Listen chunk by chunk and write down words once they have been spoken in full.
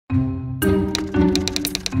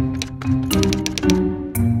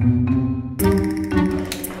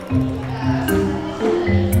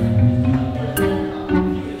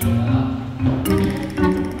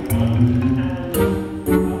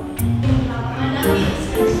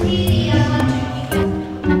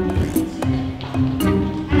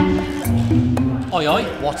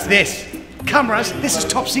right? What's this? Cameras? This is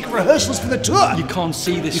top secret rehearsals for the tour. You can't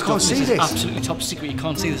see this. You can't see this. this. Is absolutely top secret. You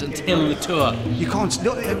can't see this until the tour. You can't.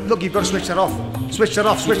 Look, you've got to switch that off. Switch that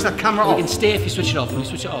off. Switch that camera off. You can stay if you switch it off. Will you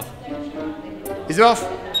switch it off? Is it off?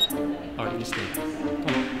 All right, you can stay.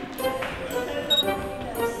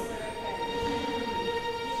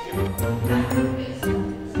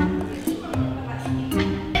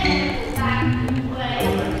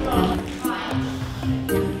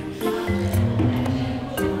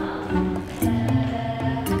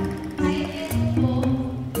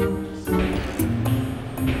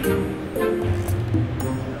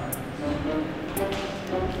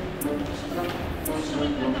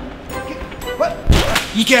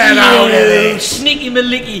 You get out of this! Sneaky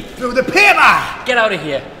malicky! Through the paper! Get out of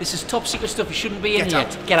here. This is top secret stuff. You shouldn't be in here.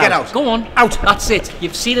 Get out. Go on. Out. That's it.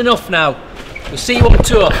 You've seen enough now. We'll see you on the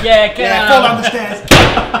tour. Yeah, get out. Fall down the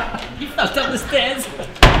stairs. You fell down the stairs.